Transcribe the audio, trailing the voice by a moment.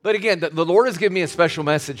But again, the Lord has given me a special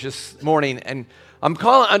message this morning, and I'm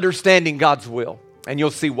calling understanding God's will. And you'll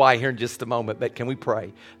see why here in just a moment. But can we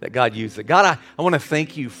pray that God use it? God, I want to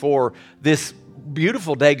thank you for this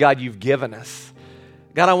beautiful day, God, you've given us.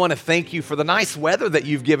 God, I want to thank you for the nice weather that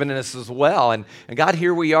you've given us as well. And God,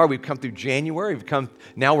 here we are. We've come through January.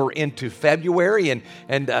 Now we're into February. And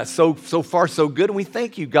so far, so good. And we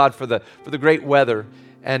thank you, God, for the great weather.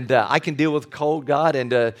 And I can deal with cold, God,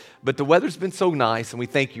 but the weather's been so nice, and we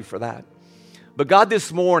thank you for that. But God,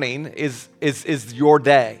 this morning is your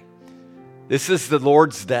day. This is the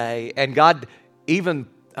Lord's day. And God, even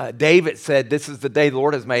David said, this is the day the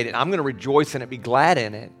Lord has made, and I'm going to rejoice in it, be glad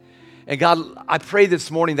in it. And God, I pray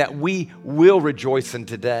this morning that we will rejoice in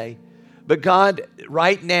today. But God,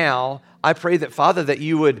 right now, I pray that, Father, that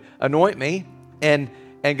you would anoint me, and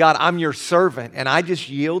God, I'm your servant, and I just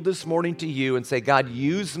yield this morning to you and say, God,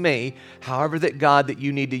 use me however that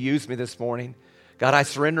you need to use me this morning. God, I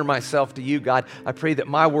surrender myself to you. God, I pray that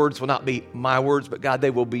my words will not be my words, but God,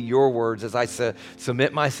 they will be your words as I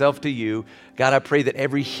submit myself to you. God, I pray that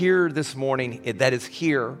every hearer this morning that is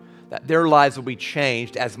here, that their lives will be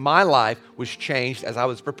changed as my life was changed as I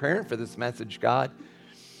was preparing for this message, God.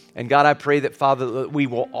 And God, I pray that, Father, that we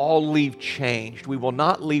will all leave changed. We will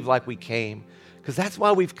not leave like we came. Because that's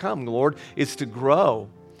why we've come, Lord, is to grow,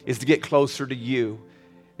 is to get closer to you,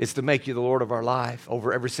 is to make you the Lord of our life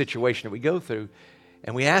over every situation that we go through.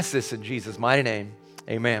 And we ask this in Jesus' mighty name.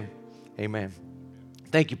 Amen. Amen.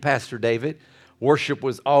 Thank you, Pastor David. Worship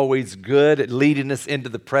was always good at leading us into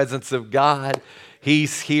the presence of God.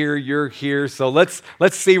 He's here, you're here. So let's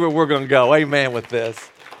see where we're going to go. Amen with this.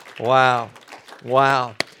 Wow.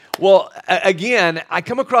 Well, again, I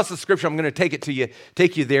come across the scripture. I'm going to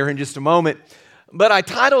take you there in just a moment. But I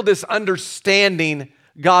titled this Understanding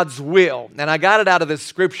God's Will. And I got it out of this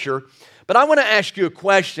scripture. But I want to ask you a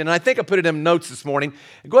question. And I think I put it in notes this morning.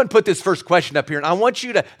 Go ahead and put this first question up here. And I want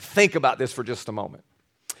you to think about this for just a moment.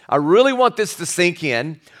 I really want this to sink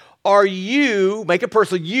in. Are you, make it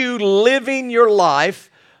personal, you living your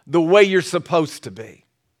life the way you're supposed to be?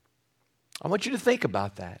 I want you to think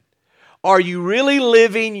about that. Are you really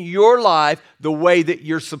living your life the way that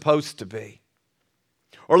you're supposed to be?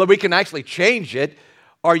 Or we can actually change it.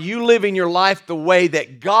 Are you living your life the way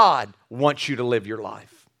that God wants you to live your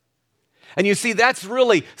life? And you see, that's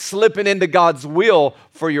really slipping into God's will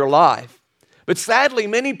for your life. But sadly,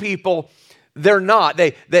 many people, they're not.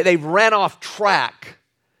 They've ran off track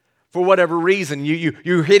for whatever reason.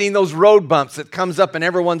 You're hitting those road bumps that comes up in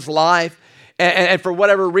everyone's life. And for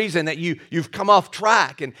whatever reason that you've come off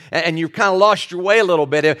track and you've kind of lost your way a little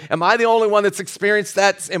bit. Am I the only one that's experienced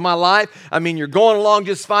that in my life? I mean, you're going along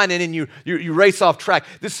just fine and then you race off track.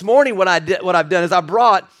 This morning what I've done is I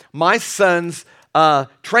brought my son's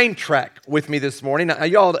train track with me this morning. Now,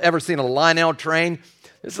 y'all ever seen a Lionel train?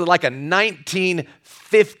 This is like a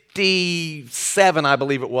 1957, I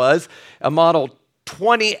believe it was, a model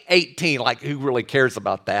 2018, like who really cares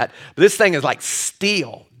about that? But this thing is like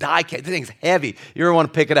steel, die-cast. This thing's heavy. You ever want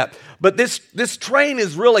to pick it up. But this train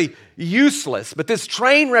is really useless, but this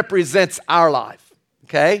train represents our life,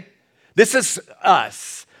 okay? This is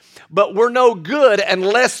us. But we're no good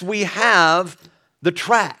unless we have the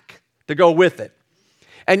track to go with it.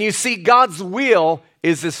 And you see, God's will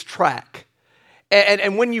is this track.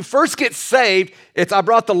 And when you first get saved, I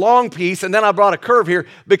brought the long piece and then I brought a curve here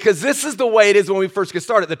because this is the way it is when we first get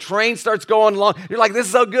started. The train starts going along. You're like, this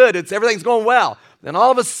is so good. Everything's going well. Then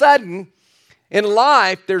all of a sudden, in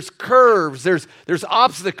life, there's curves, there's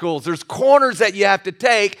obstacles, there's corners that you have to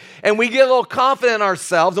take, and we get a little confident in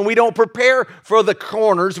ourselves and we don't prepare for the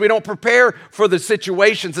corners. We don't prepare for the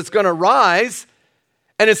situations that's going to arise.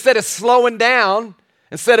 And instead of slowing down,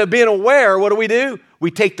 instead of being aware, what do?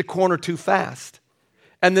 We take the corner too fast.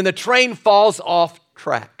 And then the train falls off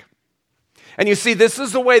track. And you see, this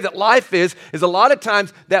is the way that life is a lot of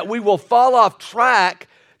times that we will fall off track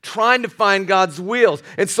trying to find God's wills.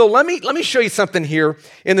 And so let me show you something here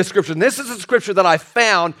in the scripture. And this is a scripture that I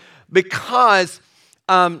found because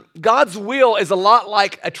God's will is a lot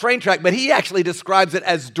like a train track, but he actually describes it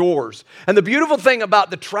as doors. And the beautiful thing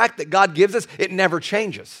about the track that God gives us, it never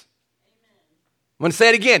changes. I'm going to say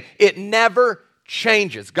it again. It never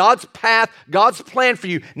changes. God's path, God's plan for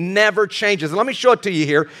you never changes. And let me show it to you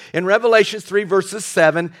here in Revelation 3, verses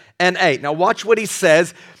 7 and 8. Now watch what he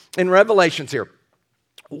says in Revelations here.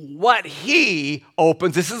 What he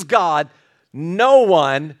opens, this is God, no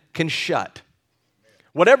one can shut.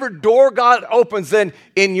 Whatever door God opens in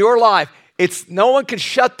your life, no one can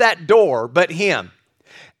shut that door but him.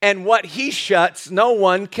 And what he shuts, no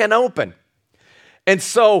one can open. And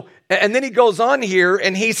then he goes on here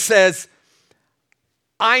and he says,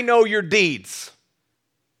 I know your deeds.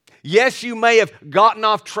 Yes, you may have gotten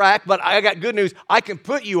off track, but I got good news. I can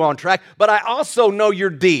put you on track, but I also know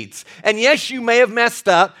your deeds. And yes, you may have messed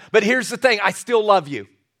up, but here's the thing. I still love you.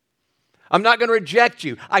 I'm not going to reject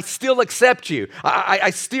you. I still accept you.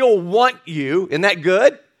 I still want you. Isn't that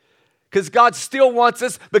good? Because God still wants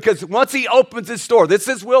us, because once he opens his door, this is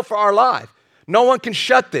his will for our life. No one can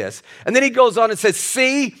shut this. And then he goes on and says,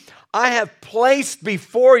 see, I have placed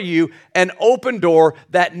before you an open door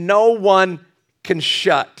that no one can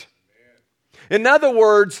shut. In other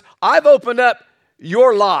words, I've opened up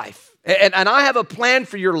your life, and I have a plan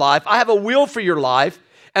for your life. I have a will for your life.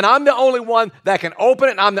 And I'm the only one that can open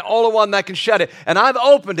it, and I'm the only one that can shut it. And I've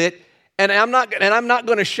opened it, and I'm not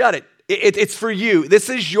going to shut it. It's for you. This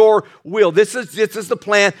is your will. This is the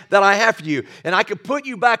plan that I have for you. And I can put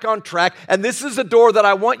you back on track, and this is the door that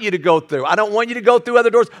I want you to go through. I don't want you to go through other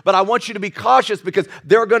doors, but I want you to be cautious because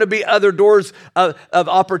there are going to be other doors of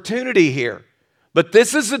opportunity here. But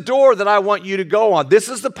this is the door that I want you to go on. This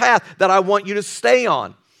is the path that I want you to stay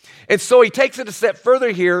on. And so he takes it a step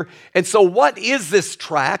further here. And so what is this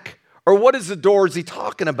track, or what is the door is he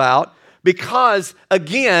talking about? Because,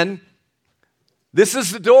 again, this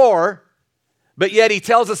is the door, but yet he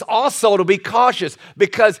tells us also to be cautious,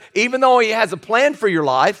 because even though he has a plan for your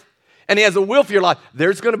life and he has a will for your life,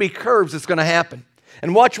 there's going to be curves that's going to happen.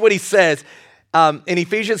 And watch what he says in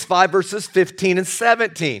Ephesians 5, verses 15 and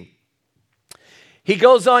 17. He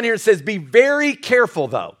goes on here and says, be very careful,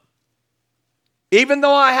 though. Even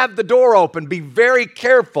though I have the door open, be very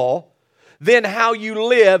careful then how you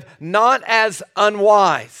live, not as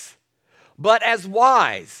unwise, but as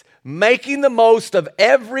wise, making the most of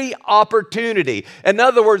every opportunity. In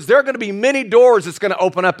other words, there are going to be many doors that's going to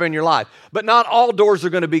open up in your life, but not all doors are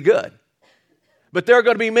going to be good. But there are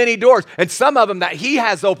going to be many doors, and some of them that he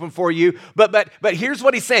has open for you. But here's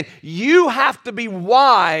what he's saying. You have to be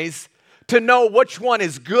wise to know which one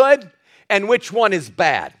is good and which one is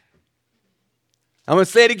bad. I'm going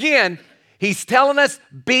to say it again. He's telling us,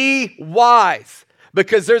 be wise,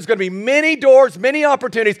 because there's going to be many doors, many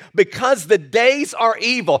opportunities, because the days are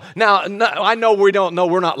evil. Now, I know we don't know,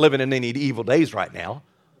 we're not living in any evil days right now.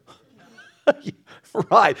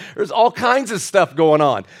 Right. There's all kinds of stuff going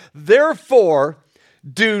on. Therefore,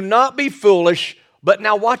 do not be foolish. But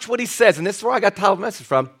now watch what he says, and this is where I got the title of the message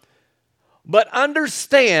from. But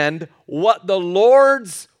understand what the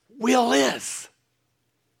Lord's will is.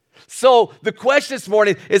 So the question this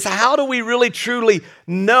morning is, how do we really truly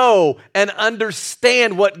know and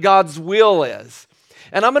understand what God's will is?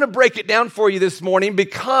 And I'm going to break it down for you this morning,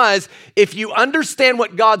 because if you understand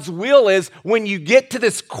what God's will is, when you get to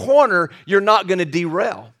this corner, you're not going to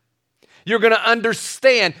derail. You're going to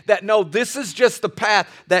understand that, no, this is just the path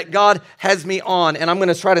that God has me on, and I'm going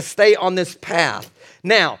to try to stay on this path.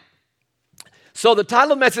 Now, so the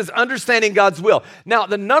title of the message is Understanding God's Will. Now,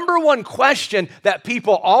 the number one question that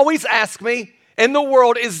people always ask me in the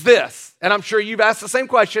world is this, and I'm sure you've asked the same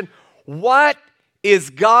question: what is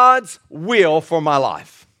God's will for my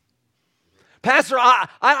life? Pastor,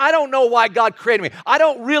 I don't know why God created me. I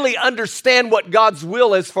don't really understand what God's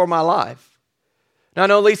will is for my life. Now, I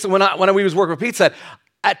know, Lisa, when we was working with Pizza Hut,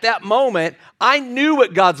 at that moment, I knew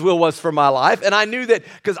what God's will was for my life, and I knew that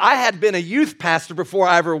because I had been a youth pastor before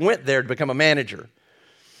I ever went there to become a manager.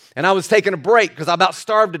 And I was taking a break because I about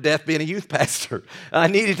starved to death being a youth pastor. I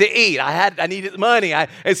needed to eat. I needed money.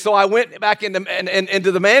 And so I went back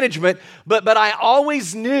into the management, but I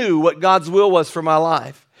always knew what God's will was for my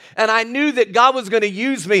life. And I knew that God was going to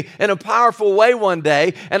use me in a powerful way one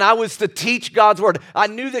day, and I was to teach God's word. I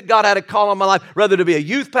knew that God had a call on my life, whether to be a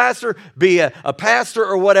youth pastor, be a pastor,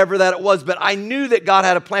 or whatever that it was, but I knew that God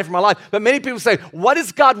had a plan for my life. But many people say, what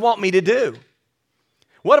does God want me to do?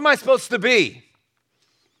 What am I supposed to be?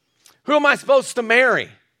 Who am I supposed to marry?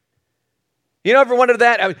 You ever wondered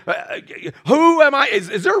that? Who am I?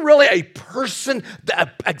 Is there really a person,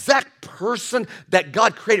 the exact person that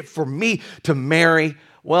God created for me to marry?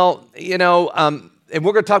 Well, and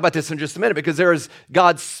we're going to talk about this in just a minute, because there is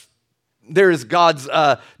God's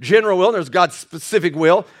general will, and there's God's specific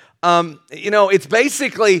will. It's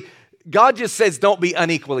basically, God just says, don't be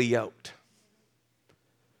unequally yoked.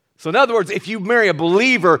 So in other words, if you marry a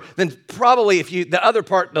believer, then probably the other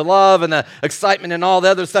part, the love and the excitement and all the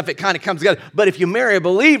other stuff, it kind of comes together. But if you marry a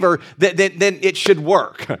believer, then it should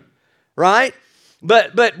work, right?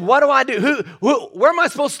 But what do I do? Where am I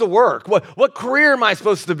supposed to work? What career am I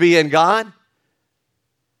supposed to be in, God?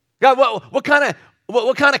 God, what kind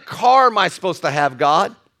of car am I supposed to have,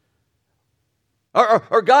 God?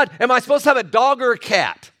 Or God, am I supposed to have a dog or a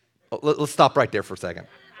cat? Let's stop right there for a second.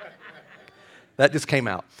 That just came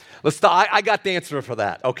out. Let's stop. I got the answer for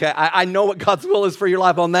that, okay? I know what God's will is for your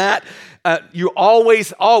life on that. You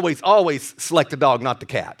always, always, always select the dog, not the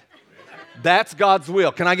cat. That's God's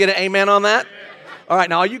will. Can I get an amen on that? All right,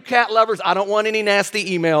 now, all you cat lovers, I don't want any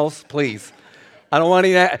nasty emails, please. I don't want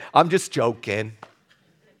any, I'm just joking.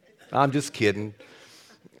 I'm just kidding.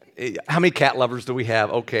 How many cat lovers do we have?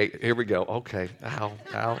 Okay, here we go. Okay, ow,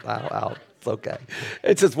 ow, ow, ow. It's okay.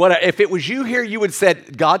 It says, if it was you here, you would have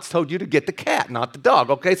said, God's told you to get the cat, not the dog.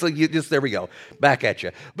 Okay, so there we go. Back at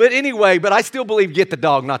you. But anyway, I still believe get the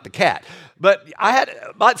dog, not the cat. But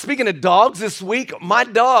speaking of dogs this week, my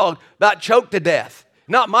dog about choked to death.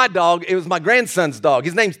 Not my dog, it was my grandson's dog.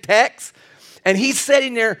 His name's Tex, and he's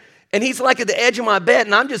sitting there, and he's like at the edge of my bed,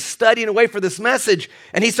 and I'm just studying away for this message,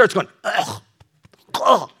 and he starts going, ugh,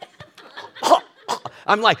 ugh, ugh.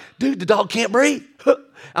 I'm like, dude, the dog can't breathe.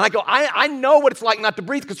 And I go, I know what it's like not to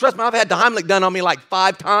breathe, because trust me, I've had the Heimlich done on me like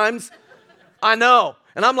 5 times. I know.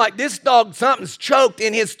 And I'm like, this dog, something's choked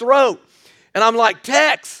in his throat. And I'm like,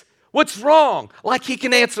 Tex, what's wrong? Like he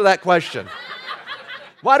can answer that question.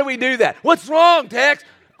 Why do we do that? What's wrong, Tex?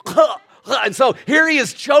 And so here he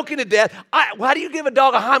is choking to death. Why do you give a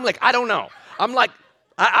dog a Heimlich? I don't know. I'm like,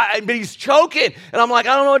 but he's choking. And I'm like,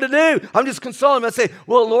 I don't know what to do. I'm just consoling him. I say,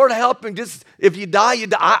 well, Lord, help him. Just, if you die, you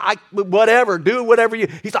die. Whatever. Do whatever you.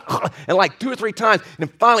 He's like, and like 2 or 3 times. And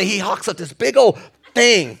then finally he hawks up this big old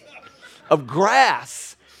thing of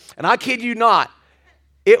grass. And I kid you not,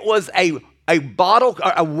 it was a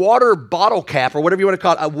water bottle cap, or whatever you want to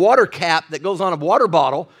call it, a water cap that goes on a water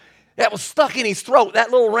bottle that was stuck in his throat,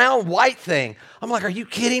 that little round white thing. I'm like, are you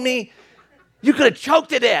kidding me? You could have choked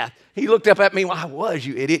to death. He looked up at me, well, I was,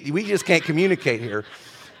 you idiot. We just can't communicate here.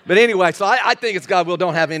 But anyway, so I think it's God will,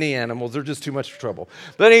 don't have any animals. They're just too much trouble.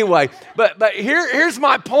 But anyway, but here's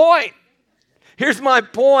my point. Here's my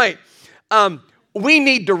point. We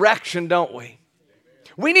need direction, don't we?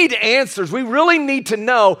 We need answers. We really need to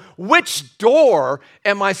know which door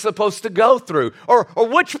am I supposed to go through, or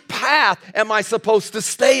which path am I supposed to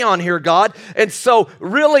stay on here, God? And so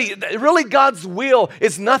really God's will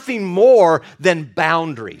is nothing more than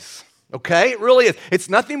boundaries, okay? It really is. It's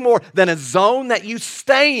nothing more than a zone that you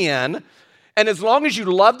stay in, and as long as you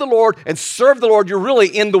love the Lord and serve the Lord, you're really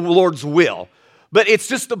in the Lord's will. But it's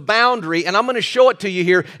just a boundary, and I'm going to show it to you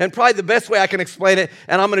here, and probably the best way I can explain it,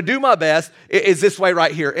 and I'm going to do my best, is this way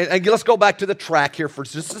right here. And let's go back to the track here for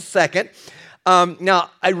just a second.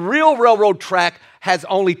 Now, a real railroad track has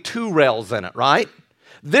only 2 rails in it, right?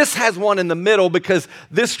 This has one in the middle because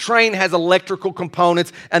this train has electrical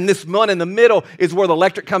components, and this one in the middle is where the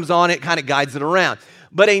electric comes on. It kind of guides it around.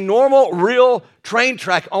 But a normal, real train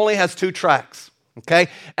track only has 2 tracks, okay?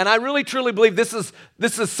 And I really, truly believe this is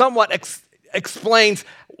somewhat explains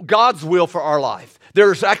God's will for our life.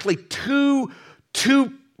 There's actually two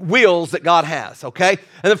wills that God has, okay?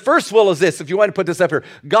 And the first will is this, if you want to put this up here,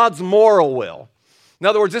 God's moral will. In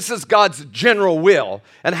other words, this is God's general will.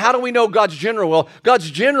 And how do we know God's general will?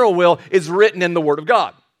 God's general will is written in the Word of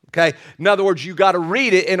God, okay? In other words, you got to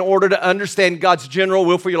read it in order to understand God's general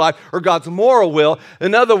will for your life, or God's moral will.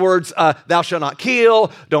 In other words, thou shalt not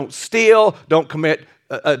kill, don't steal, don't commit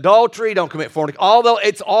adultery, don't commit fornication. Although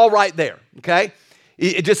it's all right there, okay?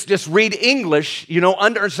 Just read English,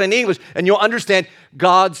 understand English, and you'll understand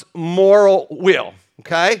God's moral will,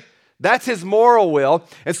 okay? That's his moral will.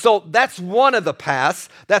 And so that's one of the paths,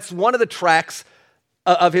 that's one of the tracks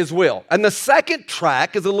of his will. And the second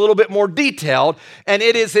track is a little bit more detailed, and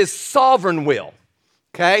it is his sovereign will,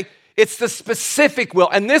 okay? It's the specific will.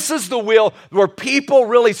 And this is the will where people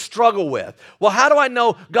really struggle with. Well, how do I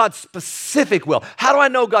know God's specific will? How do I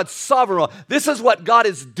know God's sovereign will? This is what God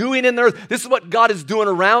is doing in the earth. This is what God is doing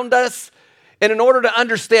around us. And in order to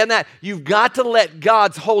understand that, you've got to let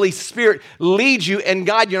God's Holy Spirit lead you and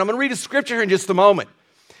guide you. And I'm going to read a scripture here in just a moment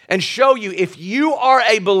and show you, if you are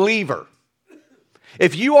a believer,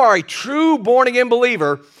 if you are a true born-again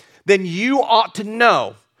believer, then you ought to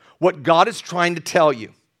know what God is trying to tell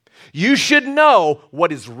you. You should know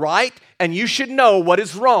what is right, and you should know what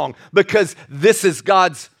is wrong, because this is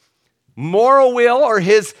God's moral will, or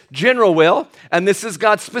his general will, and this is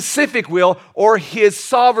God's specific will, or his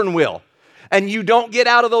sovereign will. And you don't get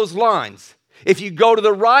out of those lines. If you go to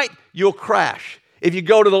the right, you'll crash. If you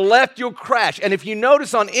go to the left, you'll crash. And if you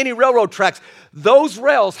notice on any railroad tracks, those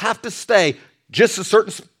rails have to stay just a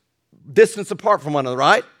certain distance apart from one another,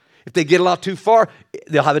 right? If they get a lot too far,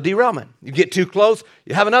 they'll have a derailment. You get too close,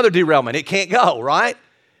 you have another derailment. It can't go, right?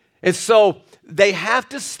 And so they have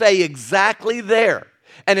to stay exactly there.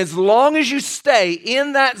 And as long as you stay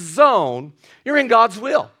in that zone, you're in God's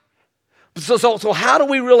will. So how do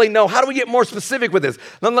we really know? How do we get more specific with this?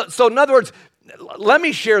 So in other words, let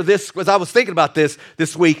me share this, because I was thinking about this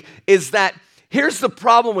week, is that here's the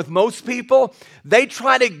problem with most people. They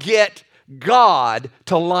try to get God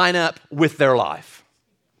to line up with their life.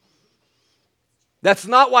 That's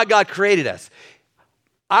not why God created us.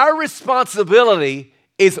 Our responsibility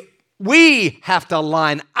is we have to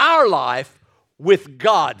align our life with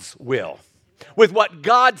God's will, with what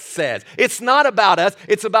God says. It's not about us.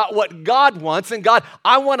 It's about what God wants. And God,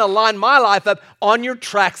 I want to line my life up on your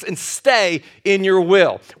tracks and stay in your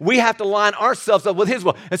will. We have to line ourselves up with his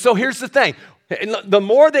will. And so here's the thing. The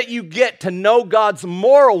more that you get to know God's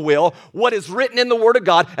moral will, what is written in the Word of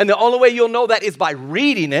God, and the only way you'll know that is by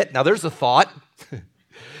reading it. Now, there's a thought.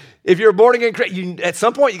 If you're born again, at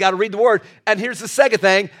some point you got to read the Word. And here's the second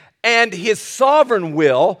thing. And his sovereign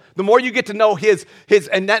will, the more you get to know his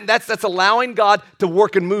and that's allowing God to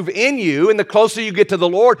work and move in you. And the closer you get to the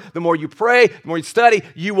Lord, the more you pray, the more you study,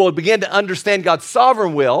 you will begin to understand God's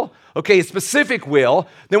sovereign will, okay, his specific will.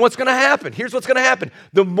 Then what's going to happen? Here's what's going to happen.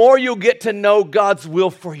 The more you'll get to know God's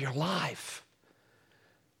will for your life.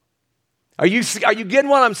 Are you getting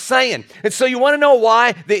what I'm saying? And so you want to know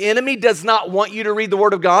why the enemy does not want you to read the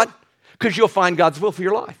Word of God? Because you'll find God's will for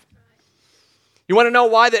your life. You want to know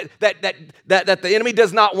why that the enemy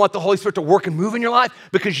does not want the Holy Spirit to work and move in your life?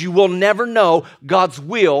 Because you will never know God's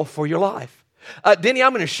will for your life. Denny,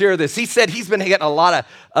 I'm going to share this. He said he's been getting a lot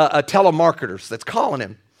of telemarketers that's calling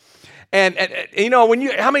him. And you know,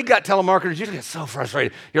 how many got telemarketers? You get so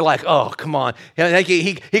frustrated. You're like, oh, come on.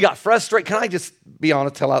 He got frustrated. Can I just be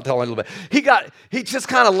honest, tell a little bit? He just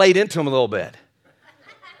kind of laid into him a little bit.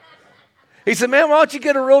 He said, man, why don't you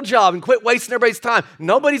get a real job and quit wasting everybody's time?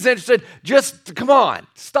 Nobody's interested. Just, come on,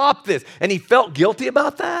 stop this. And he felt guilty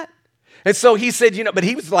about that. And so he said, but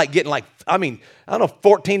he was like getting I don't know,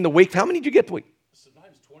 14 a week. How many did you get a week?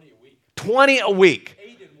 Sometimes 20 a week. 20 a week.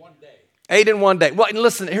 8 in one day. 8 in one day. Well, and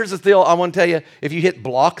listen, here's the deal I want to tell you. If you hit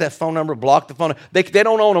block that phone number, block the phone, they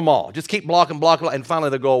don't own them all. Just keep blocking, and finally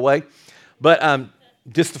they'll go away. But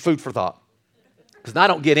just the food for thought. Because I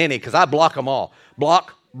don't get any, because I block them all.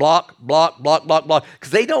 Block,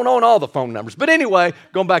 because they don't own all the phone numbers. But anyway,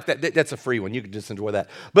 going back, that's a free one. You can just enjoy that.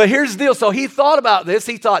 But here's the deal. So he thought about this.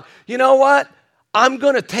 He thought, you know what? I'm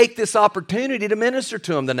going to take this opportunity to minister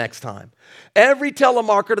to him the next time. Every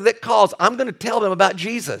telemarketer that calls, I'm going to tell them about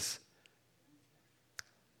Jesus.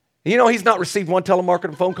 You know he's not received one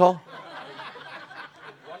telemarketer phone call?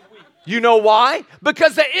 You know why?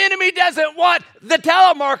 Because the enemy doesn't want the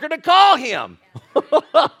telemarketer to call him.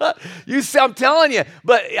 You see, I'm telling you.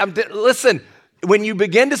 But listen, when you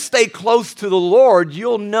begin to stay close to the Lord,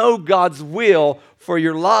 you'll know God's will for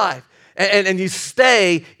your life. And you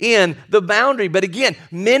stay in the boundary. But again,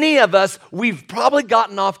 many of us, we've probably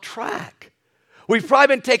gotten off track. We've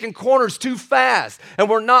probably been taking corners too fast, and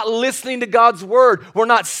we're not listening to God's word. We're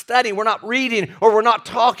not studying, we're not reading, or we're not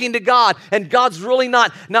talking to God, and God's really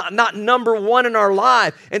not number one in our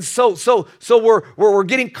life. And so we're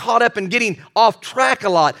getting caught up and getting off track a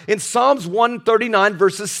lot. In Psalms 139,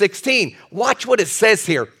 verses 16, watch what it says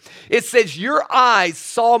here. It says, your eyes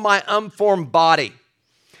saw my unformed body.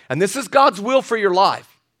 And this is God's will for your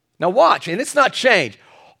life. Now watch, and it's not changed.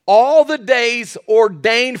 All the days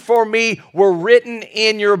ordained for me were written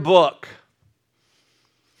in your book.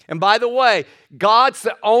 And by the way, God's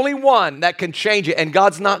the only one that can change it, and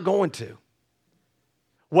God's not going to.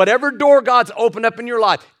 Whatever door God's opened up in your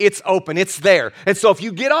life, it's open, it's there. And so if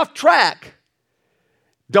you get off track,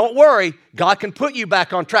 don't worry, God can put you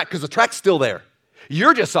back on track because the track's still there.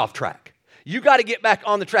 You're just off track. You got to get back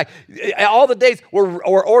on the track. All the days were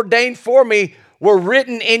ordained for me were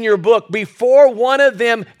written in your book before one of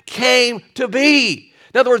them came to be.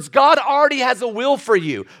 In other words, God already has a will for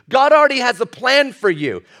you. God already has a plan for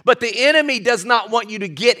you. But the enemy does not want you to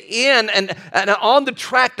get in and on the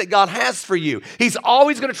track that God has for you. He's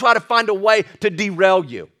always going to try to find a way to derail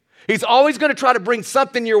you. He's always going to try to bring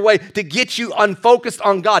something your way to get you unfocused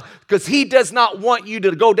on God, because he does not want you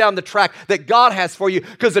to go down the track that God has for you,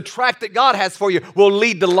 because the track that God has for you will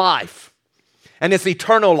lead to life. And it's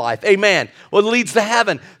eternal life. Amen. Well, it leads to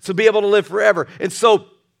heaven, to be able to live forever. And so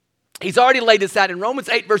he's already laid this out in Romans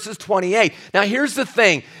 8, verses 28. Now, here's the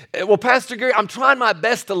thing. Well, Pastor Gary, I'm trying my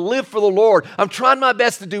best to live for the Lord. I'm trying my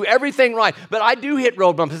best to do everything right. But I do hit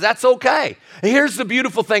road bumps. That's okay. And here's the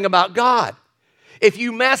beautiful thing about God. If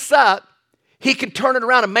you mess up, he can turn it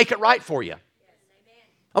around and make it right for you.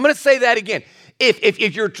 I'm going to say that again.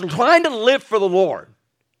 If you're trying to live for the Lord,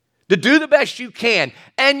 to do the best you can,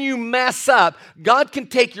 and you mess up, God can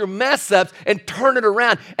take your mess ups and turn it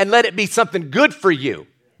around and let it be something good for you,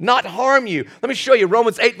 not harm you. Let me show you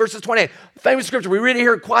Romans 8, verses 28. Famous scripture. We read it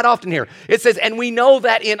here quite often here. It says, and we know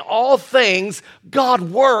that in all things God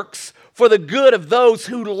works for the good of those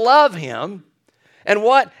who love him and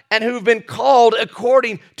what? And who've been called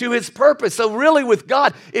according to his purpose. So really with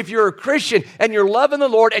God, if you're a Christian and you're loving the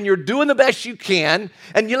Lord and you're doing the best you can,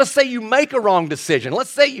 and let's say you make a wrong decision.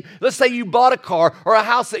 Let's say you bought a car or a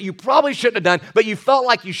house that you probably shouldn't have done, but you felt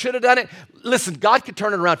like you should have done it. Listen, God could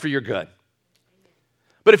turn it around for your good.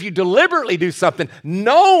 But if you deliberately do something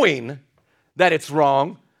knowing that it's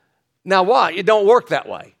wrong, now what? It don't work that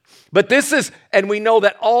way. But this is, and we know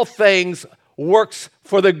that all things works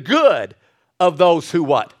for the good of those who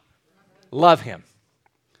what? Love him.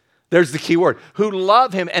 There's the key word. Who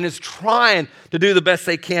love him and is trying to do the best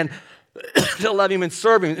they can to love him and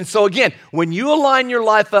serve him. And so again, when you align your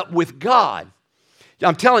life up with God,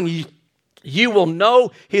 I'm telling you, you will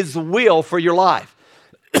know his will for your life.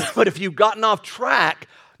 But if you've gotten off track,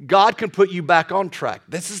 God can put you back on track.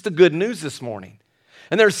 This is the good news this morning.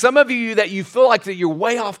 And there's some of you that you feel like that you're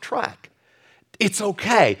way off track. It's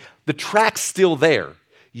okay. The track's still there.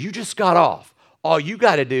 You just got off. All you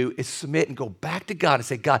got to do is submit and go back to God and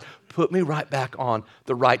say, God, put me right back on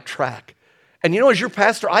the right track. And you know, as your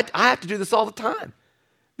pastor, I have to do this all the time.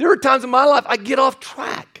 There are times in my life I get off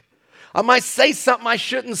track. I might say something I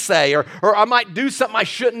shouldn't say, or I might do something I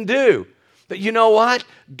shouldn't do. But you know what?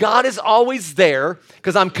 God is always there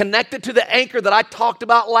because I'm connected to the anchor that I talked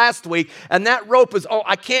about last week. And that rope is,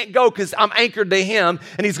 I can't go because I'm anchored to him.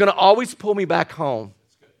 And he's going to always pull me back home.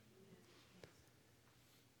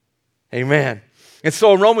 Amen. And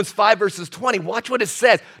so in Romans 5 verses 20, watch what it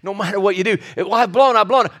says. No matter what you do, I've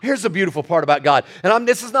blown. Here's the beautiful part about God. And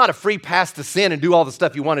this is not a free pass to sin and do all the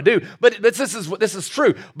stuff you want to do. But this is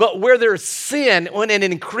true. But where there's sin, when it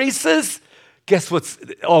increases, guess what's,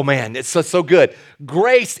 oh man, it's so good.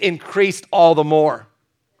 Grace increased all the more.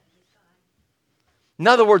 In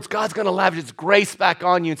other words, God's going to lavish his grace back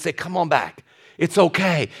on you and say, come on back. It's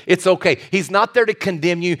okay. It's okay. He's not there to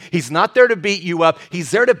condemn you. He's not there to beat you up. He's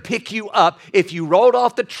there to pick you up if you rolled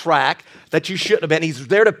off the track that you shouldn't have been. He's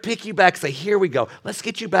there to pick you back, say, here we go. Let's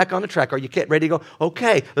get you back on the track. Are you ready to go?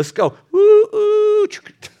 Okay, let's go. Woo, woo.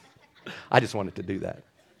 I just wanted to do that.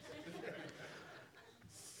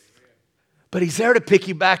 But he's there to pick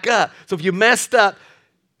you back up. So if you messed up,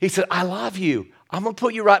 he said, I love you. I'm going to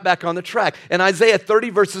put you right back on the track. And Isaiah 30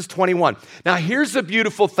 verses 21. Now here's the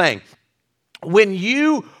beautiful thing. When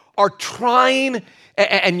you are trying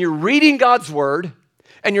and you're reading God's word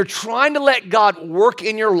and you're trying to let God work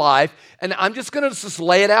in your life, and I'm just going to just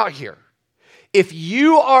lay it out here. If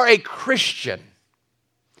you are a Christian,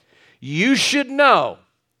 you should know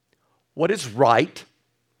what is right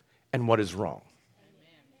and what is wrong.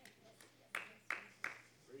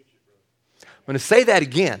 I'm going to say that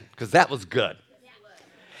again because that was good.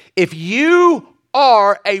 If you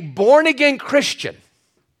are a born-again Christian,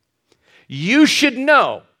 you should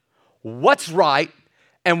know what's right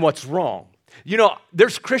and what's wrong. You know,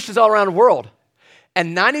 there's Christians all around the world,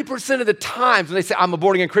 and 90% of the times when they say, I'm a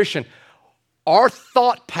born-again Christian, our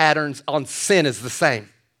thought patterns on sin is the same.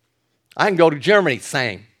 I can go to Germany,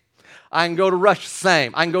 same. I can go to Russia,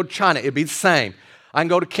 same. I can go to China, it'd be the same. I can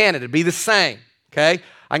go to Canada, it'd be the same, okay?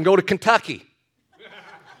 I can go to Kentucky,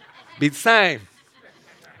 be the same.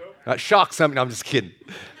 Shock something, no, I'm just kidding.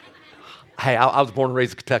 Hey, I was born and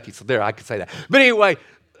raised in Kentucky, so there, I can say that. But anyway,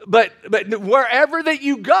 but wherever that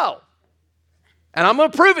you go, and I'm going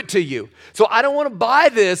to prove it to you. So I don't want to buy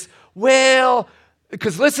this, well,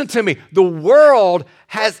 because listen to me, the world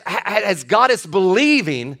has got us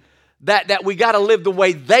believing that we got to live the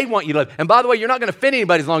way they want you to live. And by the way, you're not going to offend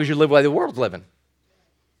anybody as long as you live the way the world's living.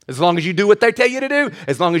 As long as you do what they tell you to do,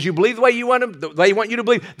 as long as you believe the way you want them, the way you want you to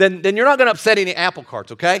believe, then you're not going to upset any apple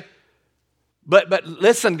carts, okay? But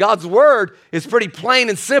listen, God's word is pretty plain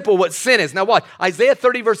and simple what sin is. Now watch, Isaiah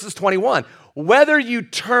 30 verses 21. Whether you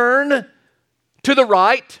turn to the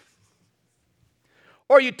right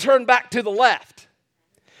or you turn back to the left.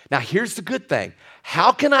 Now here's the good thing.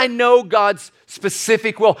 How can I know God's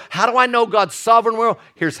specific will? How do I know God's sovereign will?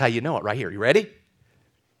 Here's how you know it right here. You ready?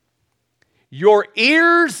 Your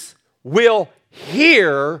ears will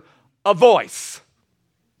hear a voice.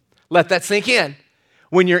 Let that sink in.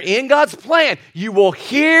 When you're in God's plan, you will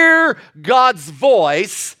hear God's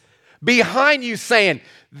voice behind you saying,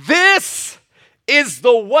 this is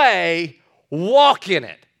the way, walk in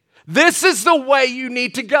it. This is the way you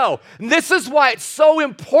need to go. And this is why it's so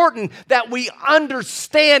important that we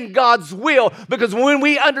understand God's will, because when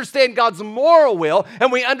we understand God's moral will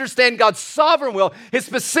and we understand God's sovereign will, his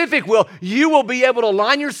specific will, you will be able to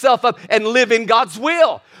line yourself up and live in God's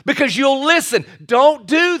will. Because you'll listen. Don't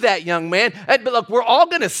do that, young man. But look, we're all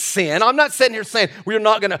going to sin. I'm not sitting here saying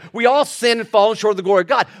we all sin and fall short of the glory of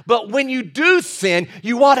God. But when you do sin,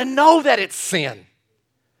 you ought to know that it's sin.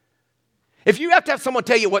 If you have to have someone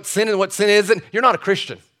tell you what sin and what sin isn't, you're not a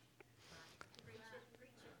Christian.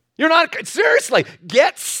 You're not, seriously,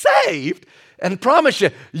 get saved and promise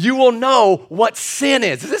you, you will know what sin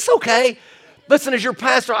is. Is this okay? Listen, as your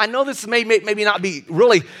pastor, I know this may maybe not be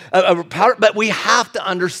really but we have to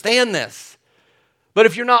understand this. But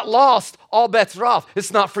if you're not lost, all bets are off.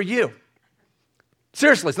 It's not for you.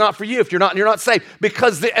 Seriously, it's not for you if you're not saved,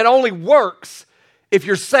 because it only works if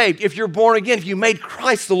you're saved, if you're born again, if you made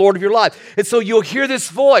Christ the Lord of your life. And so you'll hear this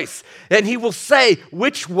voice, and he will say,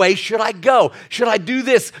 which way should I go? Should I do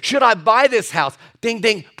this? Should I buy this house? Ding,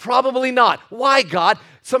 ding, probably not. Why, God?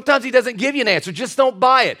 Sometimes he doesn't give you an answer. Just don't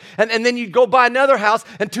buy it. And then you go buy another house,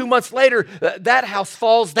 and 2 months later, that house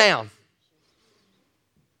falls down.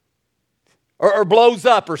 Or blows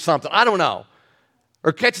up or something. I don't know.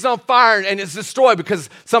 Or catches on fire and is destroyed because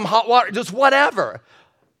some hot water, just whatever.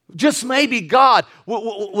 Just maybe God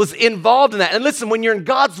was involved in that. And listen, when you're in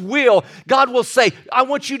God's will, God will say, I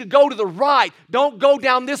want you to go to the right. Don't go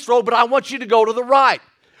down this road, but I want you to go to the right.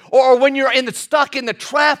 Or when you're stuck in the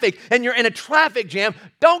traffic and you're in a traffic jam,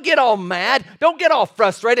 don't get all mad. Don't get all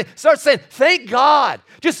frustrated. Start saying, thank God.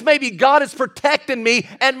 Just maybe God is protecting me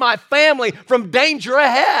and my family from danger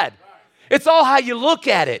ahead. It's all how you look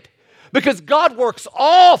at it. Because God works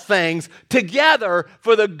all things together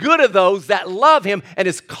for the good of those that love him and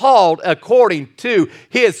is called according to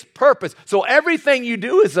his purpose. So everything you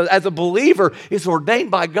do as a believer is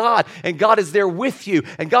ordained by God, and God is there with you,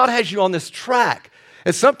 and God has you on this track.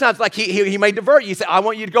 And sometimes like he may divert you. He say, I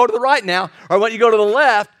want you to go to the right now, or I want you to go to the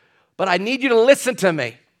left, but I need you to listen to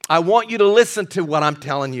me. I want you to listen to what I'm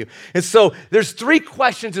telling you. And so there's 3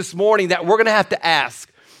 questions this morning that we're going to have to ask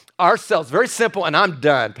ourselves. Very simple, and I'm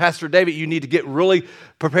done. Pastor David, you need to get really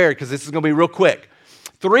prepared because this is going to be real quick.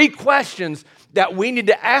 3 questions that we need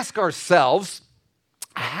to ask ourselves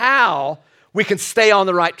how we can stay on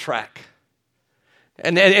the right track.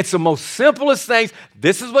 And it's the most simplest things.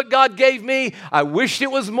 This is what God gave me. I wish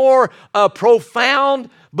it was more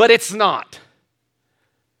profound, but it's not.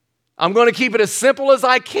 I'm going to keep it as simple as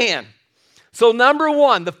I can. So number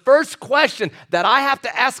 1, the first question that I have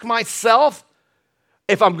to ask myself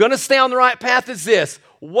if I'm going to stay on the right path is this: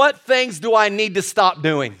 what things do I need to stop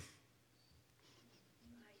doing?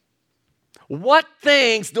 What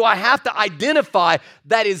things do I have to identify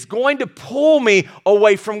that is going to pull me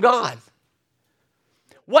away from God?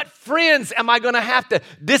 What friends am I going to have to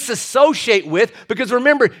disassociate with? Because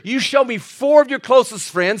remember, you show me 4 of your closest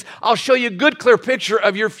friends, I'll show you a good, clear picture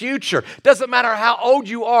of your future. Doesn't matter how old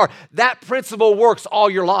you are, that principle works all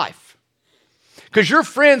your life. Because your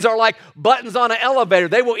friends are like buttons on an elevator.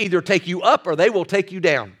 They will either take you up or they will take you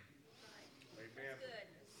down.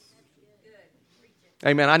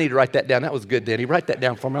 Amen. I need to write that down. That was good, Danny. Write that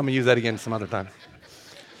down for me. I'm going to use that again some other time.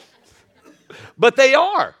 But they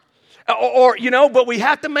are. But we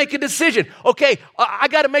have to make a decision. Okay, I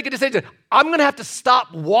got to make a decision. I'm going to have to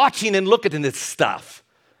stop watching and looking at this stuff.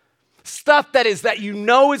 Stuff that you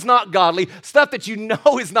know is not godly, stuff that you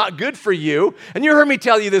know is not good for you. And you heard me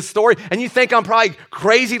tell you this story, and you think I'm probably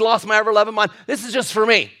crazy, lost my ever-loving mind. This is just for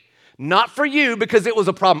me, not for you, because it was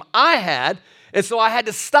a problem I had, and so I had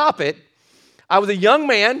to stop it. I was a young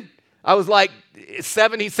man. I was like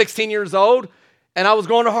 16 years old, and I was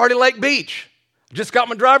going to Hardy Lake Beach. Just got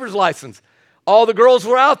my driver's license. All the girls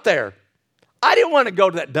were out there. I didn't want to go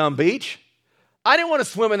to that dumb beach. I didn't want to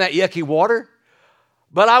swim in that yucky water.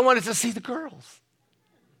 But I wanted to see the girls.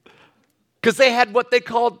 Because they had what they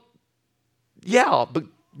called,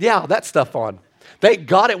 that stuff on. Thank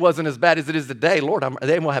God it wasn't as bad as it is today. Lord,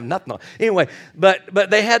 they won't have nothing on. Anyway, but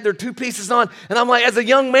they had their 2 pieces on. And I'm like, as a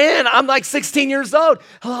young man, I'm like 16 years old.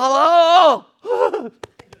 Hello.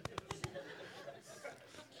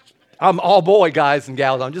 I'm all boy, guys and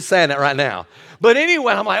gals. I'm just saying that right now. But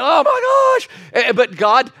anyway, I'm like, oh my gosh. But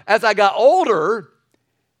God, as I got older,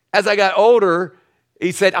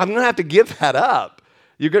 he said, I'm going to have to give that up.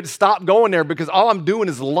 You're going to stop going there because all I'm doing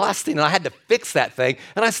is lusting, and I had to fix that thing.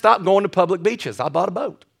 And I stopped going to public beaches. I bought a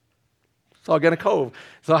boat. So I got a cove.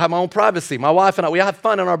 So I have my own privacy. My wife and I, we have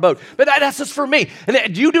fun on our boat. But that's just for me.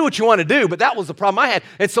 And you do what you want to do, but that was the problem I had.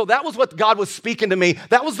 And so that was what God was speaking to me.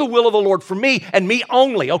 That was the will of the Lord for me and me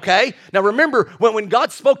only, okay? Now remember, when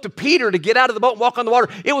God spoke to Peter to get out of the boat and walk on the water,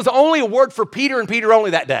 it was only a word for Peter and Peter only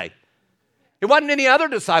that day. It wasn't any other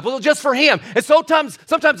disciple, it was just for him. And sometimes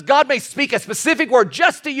God may speak a specific word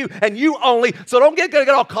just to you and you only. So don't get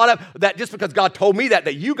all caught up that just because God told me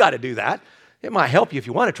that you got to do that. It might help you if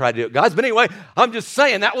you want to try to do it, guys. But anyway, I'm just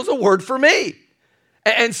saying that was a word for me.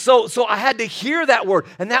 And so I had to hear that word.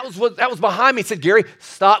 And that was behind me. He said, Gary,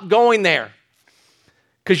 stop going there.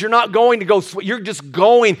 Because you're not going to go, you're just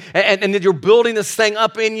going, and you're building this thing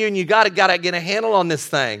up in you, and you got to get a handle on this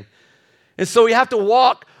thing. And so you have to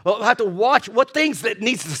watch what things that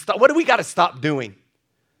needs to stop. What do we got to stop doing?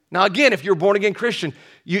 Now, again, if you're a born-again Christian,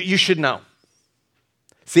 you should know.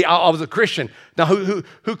 See, I was a Christian. Now,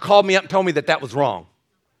 who called me up and told me that was wrong?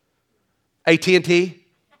 AT&T?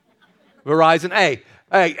 Verizon?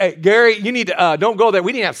 Hey, Gary, you need to, don't go there.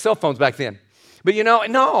 We didn't have cell phones back then. But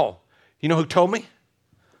no. You know who told me?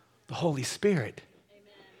 The Holy Spirit. Amen.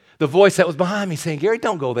 The voice that was behind me saying, Gary,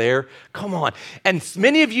 don't go there. Come on. And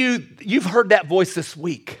many of you, you've heard that voice this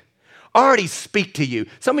week already speak to you.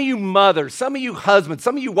 Some of you mothers, some of you husbands,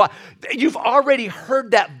 some of you wives, you've already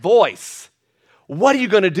heard that voice. What are you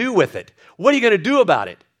going to do with it? What are you going to do about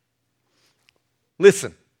it?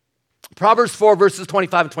 Listen, Proverbs 4, verses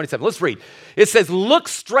 25 and 27. Let's read. It says, look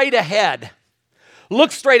straight ahead.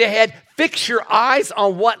 Look straight ahead. Fix your eyes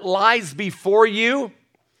on what lies before you.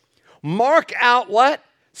 Mark out what?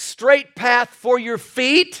 Straight path for your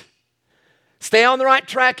feet. Stay on the right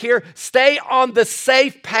track here. Stay on the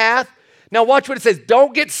safe path. Now watch what it says.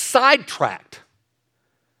 Don't get sidetracked.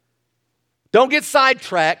 Don't get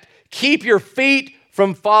sidetracked. Keep your feet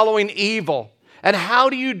from following evil. And how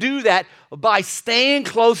do you do that? By staying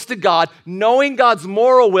close to God, knowing God's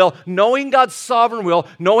moral will, knowing God's sovereign will,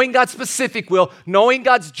 knowing God's specific will, knowing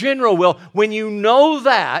God's general will. When you know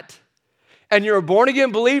that, and you're a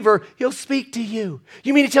born-again believer, He'll speak to you.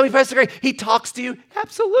 You mean to tell me, Pastor Greg, He talks to you?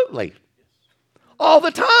 Absolutely. All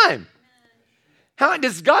the time. How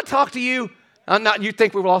does God talk to you? You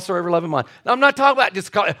think we will also ever love Him on. I'm not talking about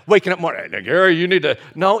just waking up morning, Gary, you need to.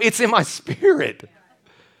 No, it's in my spirit.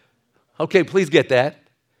 Okay, please get that.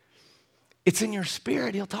 It's in your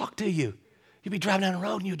spirit. He'll talk to you. You'll be driving down the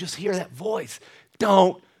road and you'll just hear that voice.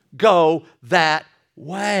 Don't go that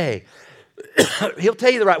way. He'll tell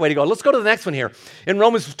you the right way to go. Let's go to the next one here. In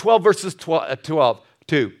Romans 12, verses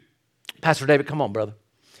 2. Pastor David, come on, brother.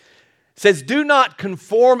 It says, do not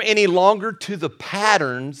conform any longer to the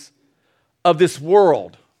patterns of this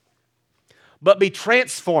world, but be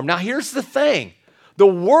transformed. Now, here's the thing. The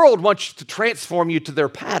world wants to transform you to their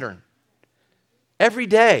pattern every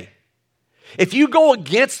day. If you go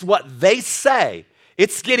against what they say,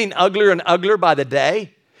 it's getting uglier and uglier by the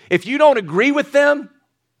day. If you don't agree with them,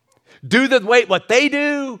 do what they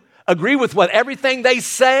do, agree with what everything they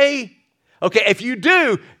say. Okay, if you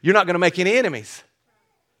do, you're not going to make any enemies.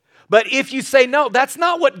 But if you say, no, that's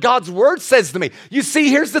not what God's word says to me. You see,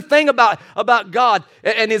 here's the thing about God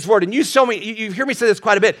and His word. And you hear me say this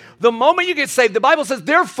quite a bit. The moment you get saved, the Bible says,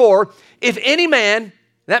 therefore, if any man,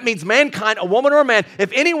 that means mankind, a woman or a man,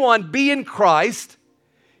 if anyone be in Christ,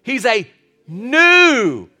 he's a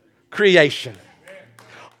new creation.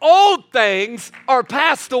 Old things are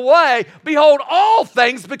passed away. Behold, all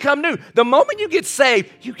things become new. The moment you get saved,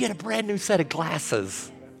 you get a brand new set of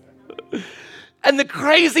glasses. And the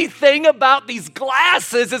crazy thing about these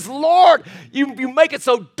glasses is, Lord, you make it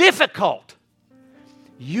so difficult.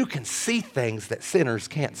 You can see things that sinners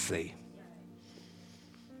can't see.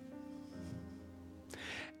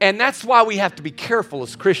 And that's why we have to be careful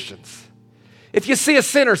as Christians. If you see a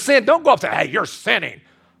sinner sin, don't go up to, hey, you're sinning.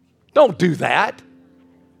 Don't do that.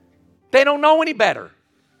 They don't know any better.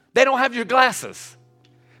 They don't have your glasses.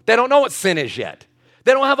 They don't know what sin is yet.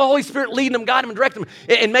 They don't have the Holy Spirit leading them, guiding them, directing them,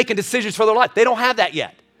 and making decisions for their life. They don't have that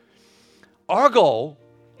yet. Our goal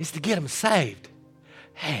is to get them saved.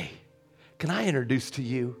 Hey, can I introduce to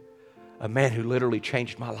you a man who literally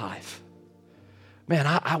changed my life? Man,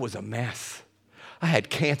 I was a mess. I had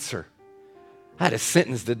cancer. I had a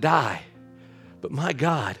sentence to die. But my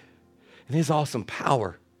God, in His awesome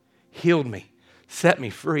power, healed me, set me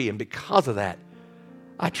free. And because of that,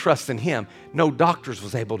 I trust in Him. No doctors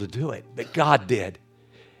was able to do it, but God did.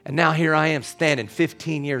 And now here I am standing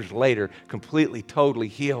 15 years later, completely, totally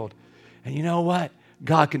healed. And you know what?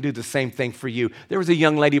 God can do the same thing for you. There was a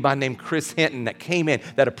young lady by the name Chris Hinton that came in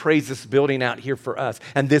that appraised this building out here for us.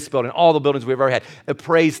 And this building, all the buildings we've ever had,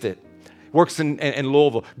 appraised it. Works in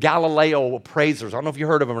Louisville. Galileo appraisers. I don't know if you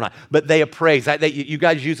heard of them or not, but they appraise. You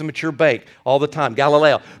guys use them at your bank all the time,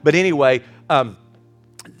 Galileo. But anyway,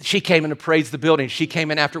 she came and appraised the building. She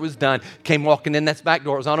came in after it was done, came walking in that back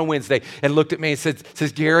door. It was on a Wednesday, and looked at me and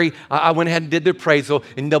says, Gary, I went ahead and did the appraisal,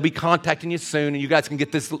 and they'll be contacting you soon, and you guys can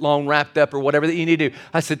get this loan wrapped up or whatever that you need to do.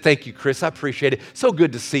 I said, thank you, Chris. I appreciate it. So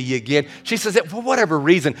good to see you again. She says, for whatever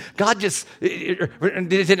reason, God just,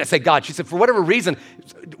 didn't say God. She said, for whatever reason,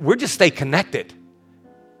 we're just stay connected.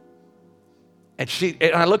 And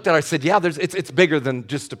I looked at her, I said, yeah, it's bigger than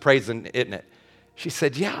just appraising, isn't it? She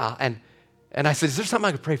said, yeah, and I said, is there something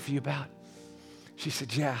I could pray for you about? She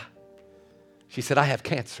said, yeah. She said, I have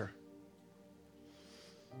cancer.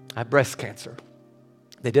 I have breast cancer.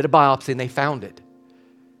 They did a biopsy and they found it.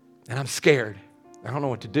 And I'm scared. I don't know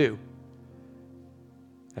what to do.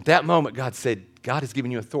 At that moment, God said, God has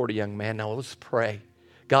given you authority, young man. Now let's pray.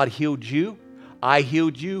 God healed you. I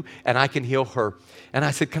healed you, and I can heal her. And I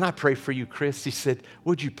said, can I pray for you, Chris? He said,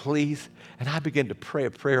 would you please? And I began to pray a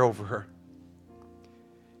prayer over her.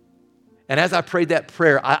 And as I prayed that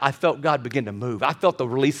prayer, I felt God begin to move. I felt the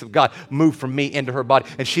release of God move from me into her body.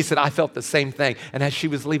 And she said, I felt the same thing. And as she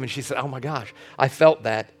was leaving, she said, oh my gosh, I felt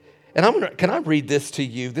that. And can I read this to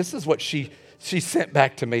you? This is what she sent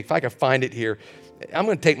back to me. If I can find it here. I'm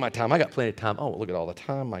going to take my time. I got plenty of time. Oh, look at all the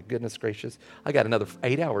time. My goodness gracious. I got another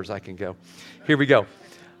 8 hours I can go. Here we go.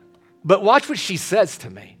 But watch what she says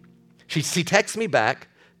to me. She texts me back.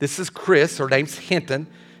 This is Chris. Her name's Hinton.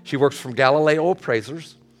 She works from Galileo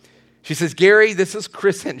Appraisers. She says, Gary, this is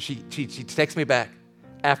Chris Hinton. She texts me back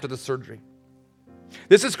after the surgery.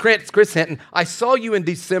 This is Chris Hinton. I saw you in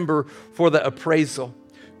December for the appraisal,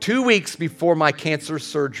 2 weeks before my cancer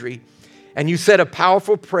surgery, and you said a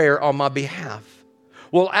powerful prayer on my behalf.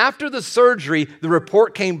 Well, after the surgery, the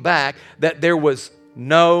report came back that there was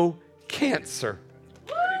no cancer.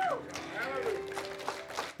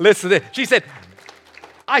 Listen to this. She said,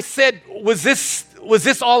 I said, was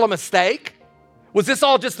this all a mistake? Was this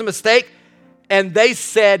all just a mistake? And they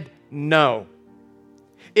said no.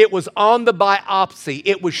 It was on the biopsy.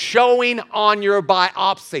 It was showing on your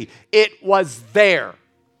biopsy. It was there.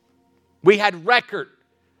 We had record.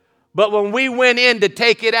 But when we went in to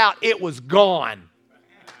take it out, it was gone.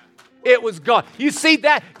 It was gone. You see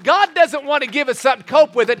that? God doesn't want to give us something to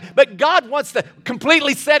cope with it, but God wants to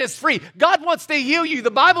completely set us free. God wants to heal you. The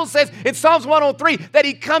Bible says in Psalms 103 that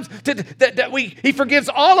He comes to He forgives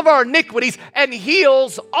all of our iniquities and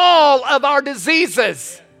heals all of our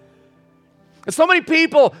diseases. And so many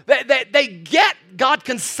people they get God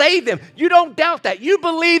can save them. You don't doubt that. You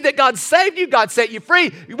believe that God saved you, God set you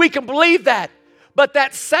free. We can believe that. But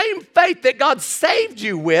that same faith that God saved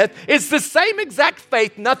you with is the same exact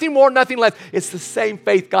faith, nothing more, nothing less. It's the same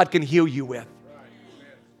faith God can heal you with.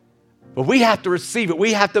 But we have to receive it.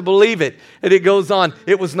 We have to believe it. And it goes on.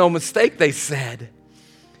 It was no mistake, they said.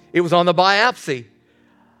 It was on the biopsy.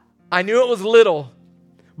 I knew it was little,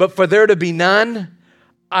 but for there to be none,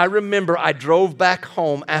 I remember I drove back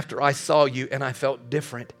home after I saw you and I felt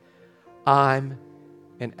different. I'm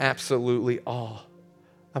in absolutely awe.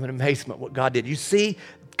 I'm in amazement what God did. You see,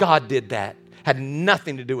 God did that. Had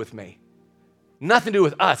nothing to do with me. Nothing to do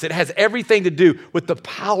with us. It has everything to do with the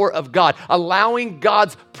power of God, allowing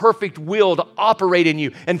God's perfect will to operate in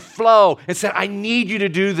you and flow and say, I need you to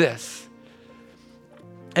do this.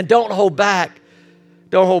 And don't hold back.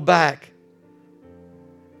 Don't hold back.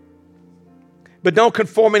 But don't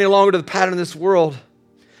conform any longer to the pattern of this world.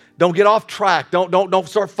 Don't get off track. Don't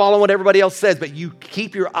start following what everybody else says, but you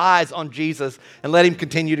keep your eyes on Jesus and let Him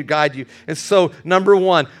continue to guide you. And so, number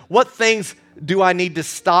one, what things do I need to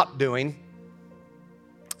stop doing?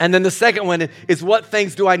 And then the second one is, what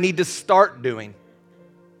things do I need to start doing?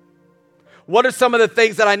 What are some of the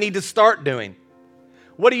things that I need to start doing?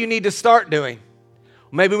 What do you need to start doing?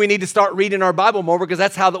 Maybe we need to start reading our Bible more, because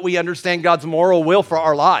that's how that we understand God's moral will for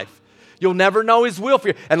our life. You'll never know His will for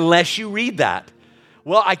you unless you read that.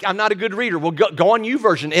 Well, I'm not a good reader. Well, go on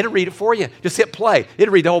YouVersion. It'll read it for you. Just hit play.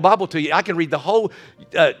 It'll read the whole Bible to you. I can read the whole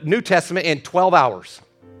New Testament in 12 hours.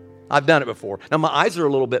 I've done it before. Now, my eyes are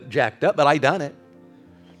a little bit jacked up, but I've done it.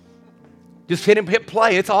 Just hit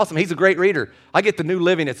play. It's awesome. He's a great reader. I get the New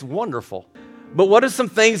Living. It's wonderful. But what are some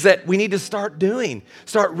things that we need to start doing?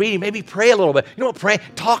 Start reading. Maybe pray a little bit. You know what? Pray.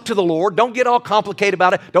 Talk to the Lord. Don't get all complicated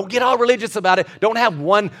about it. Don't get all religious about it. Don't have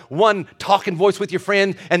one talking voice with your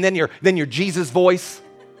friend and then your Jesus voice.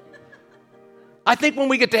 I think when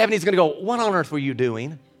we get to heaven, He's going to go, what on earth were you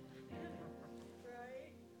doing?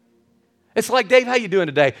 It's like, Dave, how you doing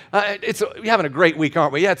today? We're having a great week,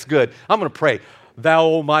 aren't we? Yeah, it's good. I'm going to pray. Thou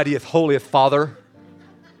almightiest, holiest Father,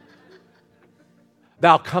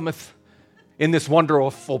 Thou cometh in this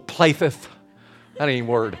wonderful plaitheth. That ain't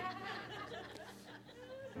a word.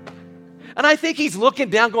 And I think He's looking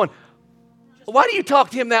down going, why do you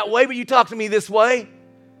talk to Him that way, but you talk to me this way?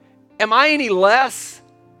 Am I any less?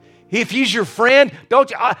 If He's your friend,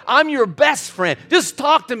 I'm your best friend. Just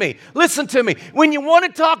talk to me. Listen to me. When you want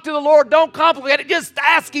to talk to the Lord, don't complicate it. Just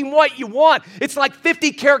ask Him what you want. It's like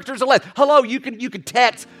 50 characters or less. Hello, you can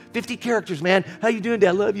text 50 characters, man. How you doing, Dad?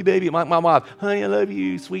 I love you, baby. My mom, honey, I love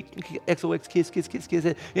you. Sweet XOX, kiss, kiss, kiss,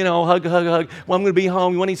 kiss. You know, hug, hug, hug. Well, I'm going to be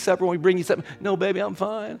home. You want to eat supper? Want me to bring you something? No, baby, I'm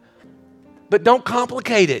fine. But don't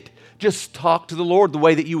complicate it. Just talk to the Lord the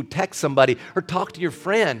way that you would text somebody or talk to your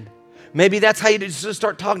friend. Maybe that's how you just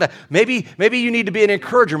start talking to. Maybe you need to be an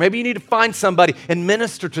encourager. Maybe you need to find somebody and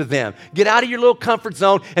minister to them. Get out of your little comfort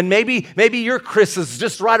zone, and maybe your Chris is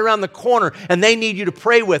just right around the corner, and they need you to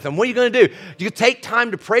pray with them. What are you going to do? You take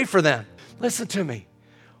time to pray for them. Listen to me.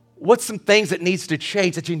 What's some things that needs to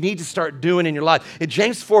change that you need to start doing in your life? In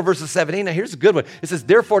James 4, verses 17, now here's a good one. It says,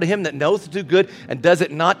 therefore to him that knows to do good and does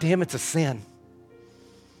it not, to him it's a sin.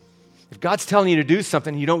 If God's telling you to do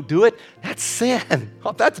something and you don't do it, that's sin.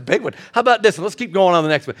 Oh, that's a big one. How about this one? Let's keep going on the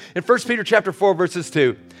next one. In 1 Peter chapter 4, verses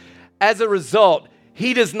 2, as a result,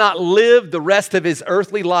 he does not live the rest of his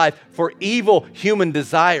earthly life for evil human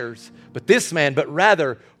desires, but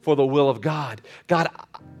rather for the will of God. God,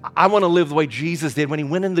 I want to live the way Jesus did when he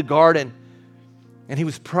went in the garden and he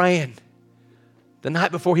was praying the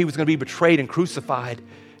night before he was going to be betrayed and crucified.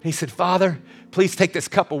 And he said, Father, please take this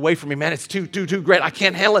cup away from me, man. It's too great. I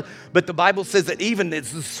can't handle it. But the Bible says that even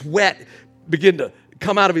as the sweat began to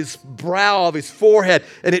come out of his brow, of his forehead,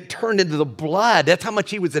 and it turned into the blood. That's how much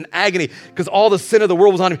he was in agony because all the sin of the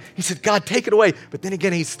world was on him. He said, God, take it away. But then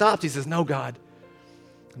again, he stopped. He says, no, God,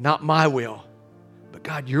 not my will, but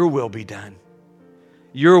God, your will be done.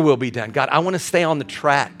 Your will be done. God, I want to stay on the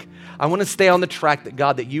track. I want to stay on the track that,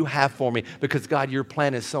 God, that you have for me because, God, your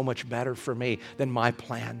plan is so much better for me than my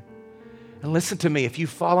plan. And listen to me, if you've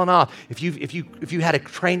fallen off, if you had a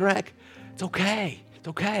train wreck, it's okay. It's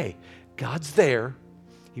okay. God's there.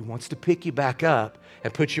 He wants to pick you back up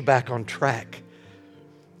and put you back on track.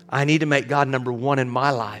 I need to make God number one in my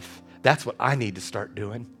life. That's what I need to start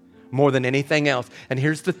doing more than anything else. And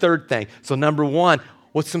here's the third thing. So number one,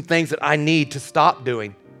 what's some things that I need to stop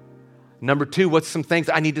doing? Number two, what's some things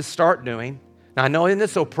I need to start doing? Now, I know, isn't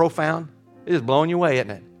this so profound? It is blowing you away,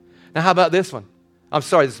 isn't it? Now, how about this one? I'm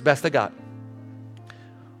sorry, this is the best I got.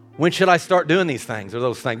 When should I start doing these things or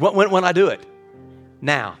those things? When I do it?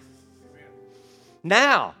 Now.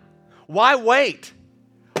 Now. Why wait?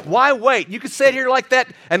 Why wait? You could sit here like that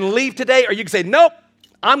and leave today, or you could say, nope,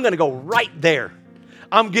 I'm going to go right there.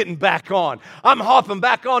 I'm getting back on. I'm hopping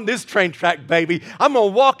back on this train track, baby. I'm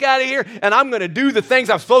going to walk out of here and I'm going to do the things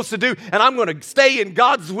I'm supposed to do and I'm going to stay in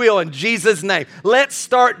God's will in Jesus' name. Let's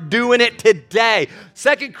start doing it today.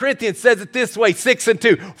 2 Corinthians says it this way,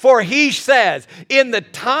 6:2. For he says, in the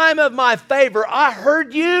time of my favor, I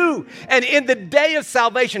heard you. And in the day of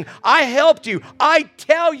salvation, I helped you. I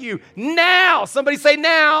tell you now. Somebody say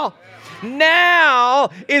now. Now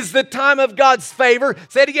is the time of God's favor.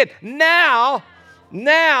 Say it again. Now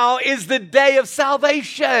is the day of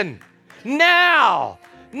salvation. Now.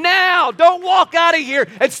 Don't walk out of here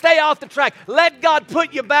and stay off the track. Let God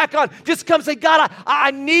put you back on. Just come say, God,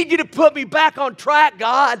 I need you to put me back on track,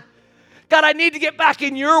 God. God, I need to get back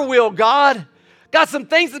in your will, God. Got some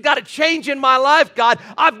things that got to change in my life, God.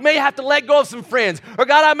 I may have to let go of some friends. Or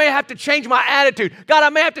God, I may have to change my attitude. God, I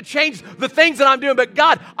may have to change the things that I'm doing. But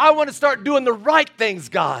God, I want to start doing the right things,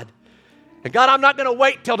 God. And God, I'm not going to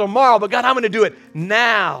wait till tomorrow, but God, I'm going to do it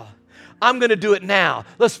now. I'm going to do it now.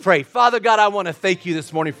 Let's pray. Father God, I want to thank you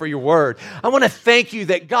this morning for your word. I want to thank you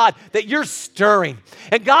that, God, that you're stirring.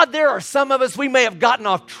 And God, there are some of us, we may have gotten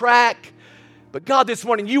off track. But God, this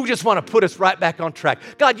morning, you just want to put us right back on track.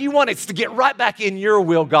 God, you want us to get right back in your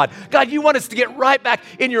will, God. God, you want us to get right back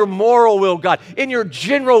in your moral will, God, in your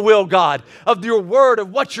general will, God, of your word, of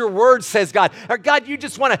what your word says, God. Or God,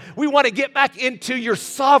 we want to get back into your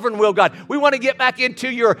sovereign will, God. We want to get back into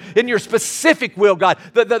your specific will, God.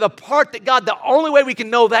 The part that, God, the only way we can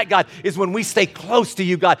know that, God, is when we stay close to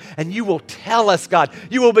you, God, and you will tell us, God.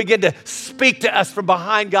 You will begin to speak to us from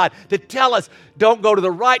behind, God, to tell us, don't go to the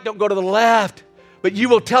right, don't go to the left, but you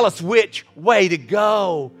will tell us which way to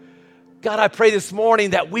go. God, I pray this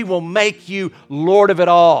morning that we will make you Lord of it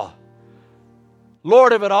all.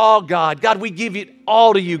 Lord of it all, God. God, we give it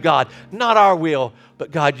all to you, God. Not our will, but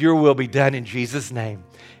God, your will be done in Jesus' name.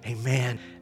 Amen.